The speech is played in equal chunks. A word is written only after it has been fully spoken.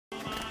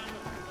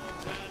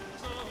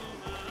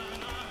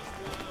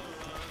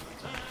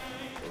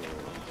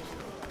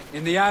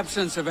In the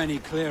absence of any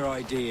clear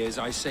ideas,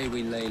 I say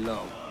we lay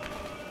low.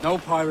 No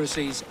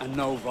piracies and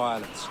no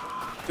violence.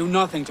 Do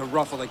nothing to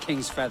ruffle the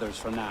king's feathers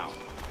for now.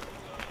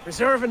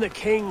 Preserving the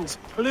king's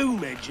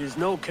plumage is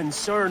no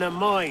concern of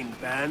mine,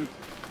 Ben.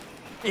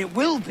 It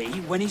will be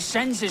when he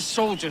sends his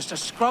soldiers to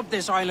scrub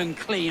this island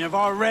clean of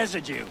our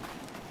residue.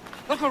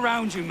 Look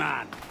around you,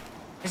 man.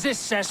 Is this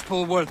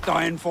cesspool worth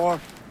dying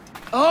for?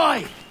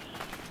 Aye!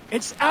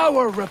 It's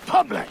our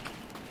republic!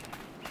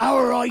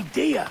 Our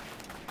idea!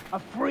 A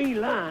free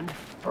land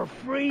for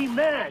free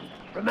men,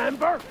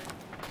 remember?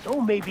 So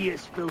maybe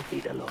it's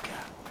filthy to look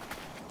at.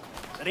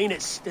 But ain't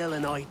it still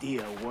an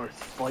idea worth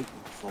fighting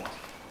for?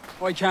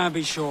 I can't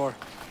be sure.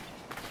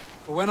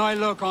 But when I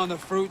look on the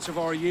fruits of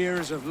our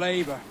years of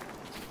labor,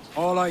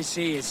 all I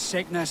see is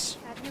sickness,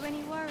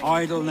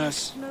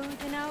 idleness,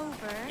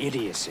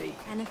 idiocy.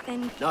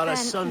 Not a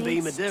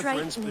sunbeam of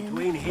difference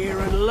between here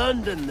and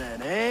London,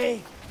 then, eh?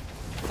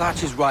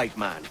 Thatch is right,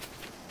 man.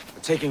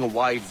 But taking a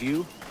wide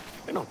view,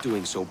 we're not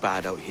doing so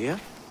bad out here.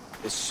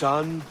 There's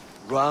sun,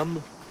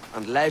 rum,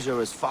 and leisure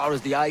as far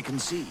as the eye can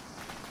see.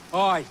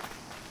 Aye,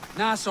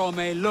 Nassau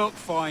may look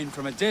fine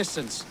from a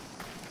distance,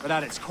 but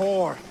at its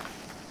core,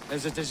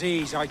 there's a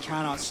disease I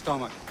cannot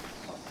stomach.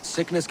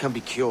 Sickness can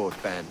be cured,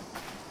 Ben.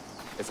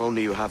 If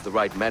only you have the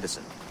right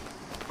medicine.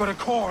 But a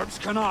corpse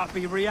cannot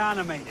be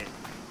reanimated.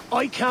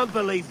 I can't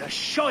believe the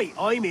shite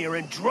I'm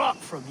hearing drop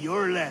from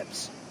your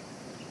lips.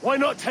 Why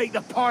not take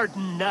the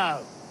pardon now,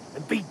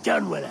 and be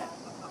done with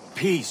it?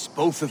 Peace,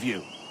 both of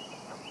you.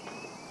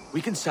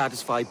 We can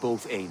satisfy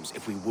both aims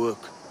if we work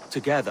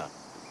together.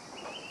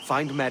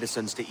 Find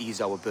medicines to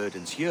ease our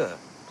burdens here,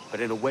 but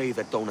in a way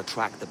that don't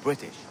attract the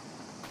British.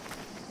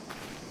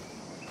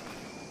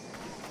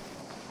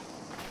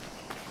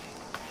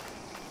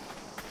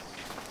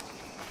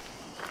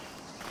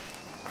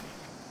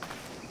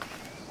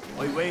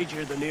 I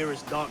wager the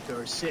nearest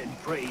doctor is sitting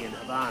pretty in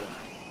Havana.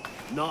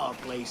 Not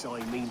a place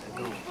I mean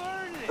to go.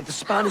 But the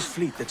Spanish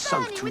fleet that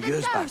sunk 2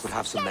 years back would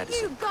have some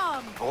medicine.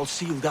 All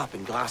sealed up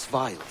in glass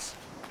vials.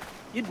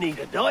 You'd need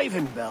a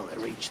diving bell to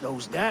reach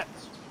those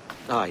depths.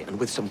 Aye, and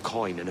with some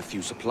coin and a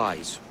few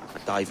supplies, a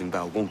diving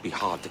bell won't be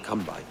hard to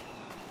come by.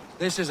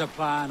 This is a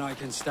plan I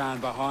can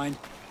stand behind.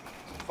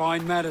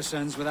 Find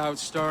medicines without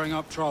stirring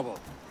up trouble.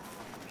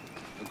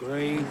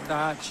 Agreed,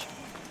 Thatch?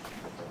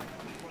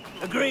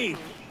 Agreed.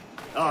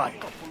 Aye.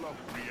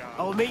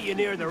 I'll meet you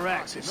near the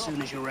wrecks as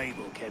soon as you're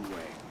able,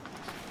 Kenway.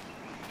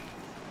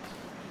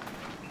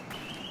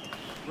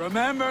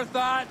 Remember,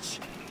 Thatch,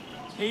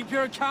 keep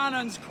your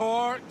cannons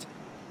corked.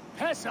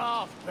 Piss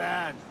off,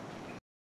 Ben.